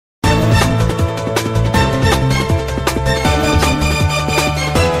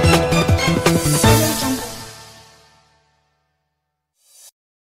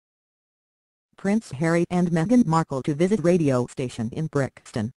Prince Harry and Meghan Markle to visit radio station in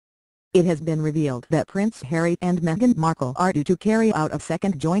Brixton. It has been revealed that Prince Harry and Meghan Markle are due to carry out a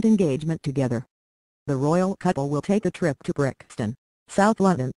second joint engagement together. The royal couple will take a trip to Brixton, South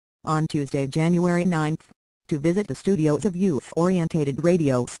London, on Tuesday, January 9, to visit the studios of youth-orientated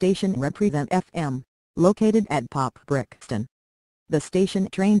radio station Represent FM, located at Pop Brixton. The station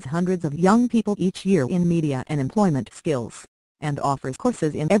trains hundreds of young people each year in media and employment skills, and offers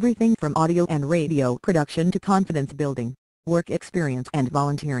courses in everything from audio and radio production to confidence building, work experience and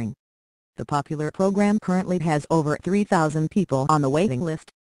volunteering. The popular program currently has over 3,000 people on the waiting list,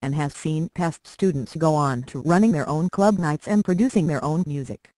 and has seen past students go on to running their own club nights and producing their own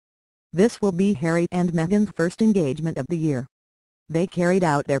music. This will be Harry and Meghan's first engagement of the year. They carried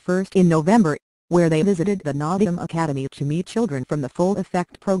out their first in November, where they visited the Nottingham Academy to meet children from the Full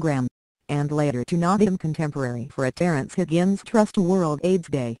Effect program, and later to Nottingham Contemporary for a Terence Higgins Trust World AIDS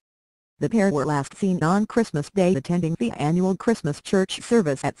Day. The pair were last seen on Christmas Day attending the annual Christmas church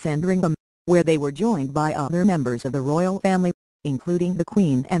service at Sandringham, where they were joined by other members of the royal family, including the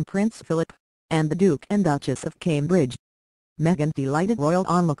Queen and Prince Philip, and the Duke and Duchess of Cambridge. Meghan delighted royal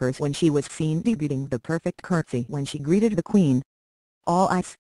onlookers when she was seen debuting the perfect curtsy when she greeted the Queen. All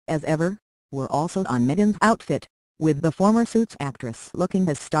eyes, as ever, were also on Meghan's outfit, with the former Suits actress looking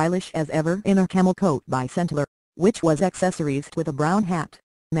as stylish as ever in a camel coat by Centler, which was accessorized with a brown hat,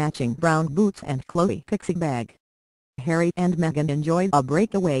 matching brown boots and Chloe pixie bag. Harry and Meghan enjoyed a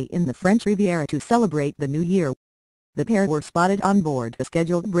breakaway in the French Riviera to celebrate the new year. The pair were spotted on board a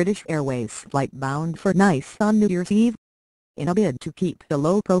scheduled British Airways flight bound for Nice on New Year's Eve. In a bid to keep a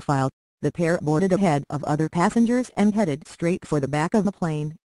low profile, the pair boarded ahead of other passengers and headed straight for the back of the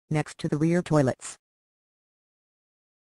plane, next to the rear toilets.